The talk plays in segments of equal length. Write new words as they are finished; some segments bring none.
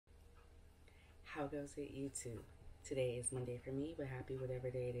How goes it, YouTube? Today is Monday for me, but happy whatever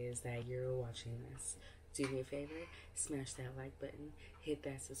day it is that you're watching this. Do me a favor, smash that like button, hit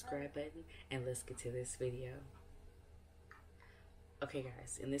that subscribe button, and let's get to this video. Okay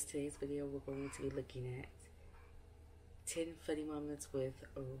guys, in today's video, we're going to be looking at 10 funny moments with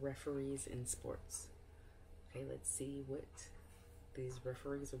referees in sports. Okay, let's see what these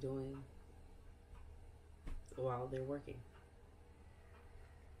referees are doing while they're working.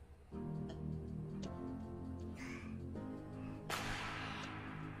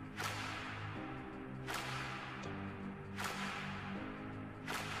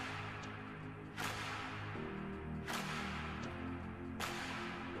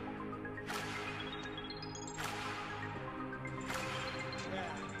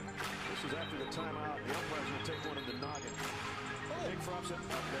 This is after the timeout. The umpire's going to take one in the noggin. Big props. Okay,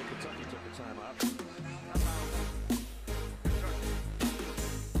 Kentucky took the timeout.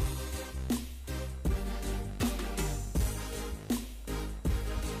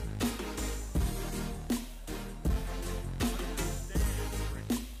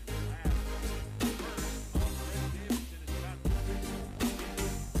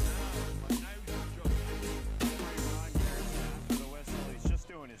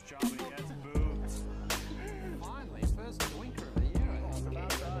 His job and he gets booed. Finally, first winker of the year. It's about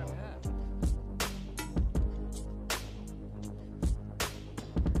time.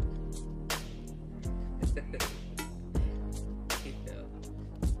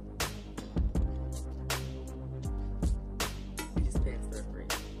 He just passed the referee.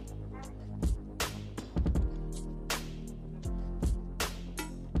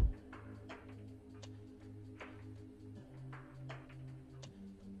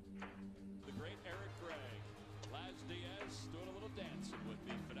 Doing a little dancing with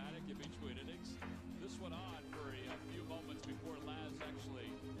the Fanatic in between innings. This went on for a few moments before Laz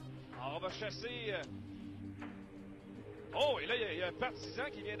actually. On va chasser. Oh, et là, il y a un partisan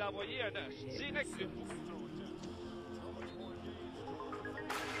qui vient d'envoyer un direct.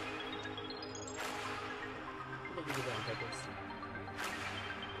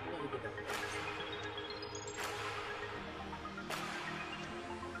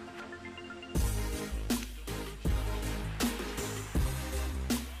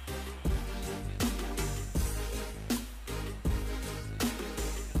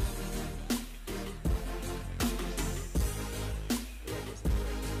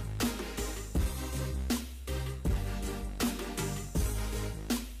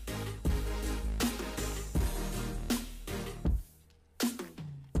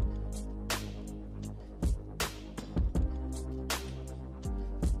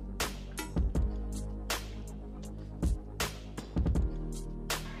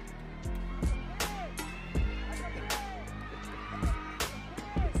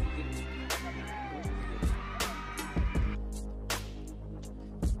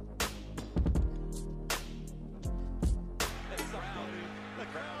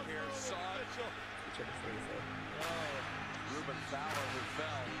 Ruben Fowler who fell.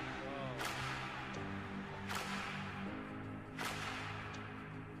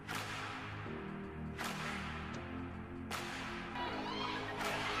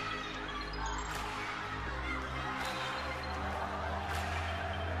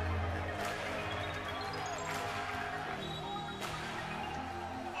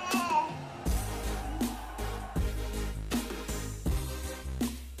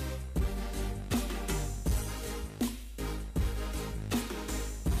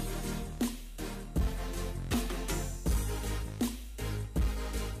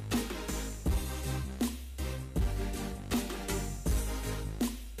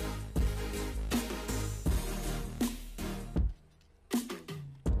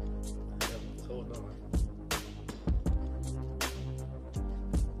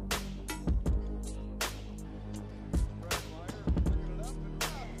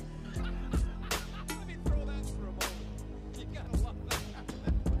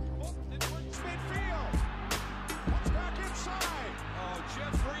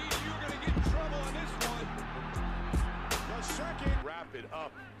 Wrap it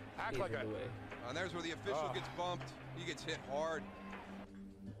up. Act like a. And there's where the official gets bumped. He gets hit hard.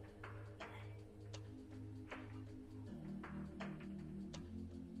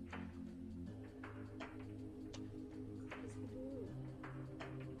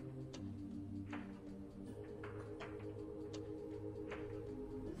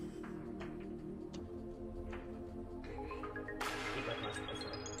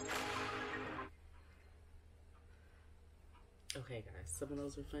 Okay guys, some of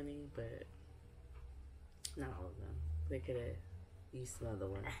those were funny, but not all of them. They could have used some other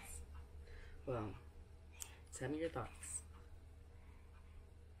ones. Well, tell me your thoughts.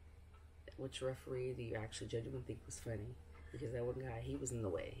 Which referee do you actually genuinely think was funny? Because that one guy, he was in the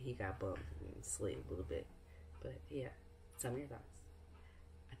way. He got bumped and slid a little bit. But yeah, tell me your thoughts.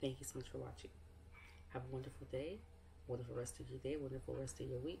 I thank you so much for watching. Have a wonderful day, wonderful rest of your day, wonderful rest of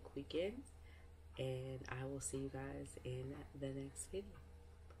your week, weekend. And I will see you guys in the next video.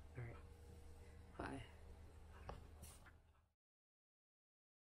 Alright, bye.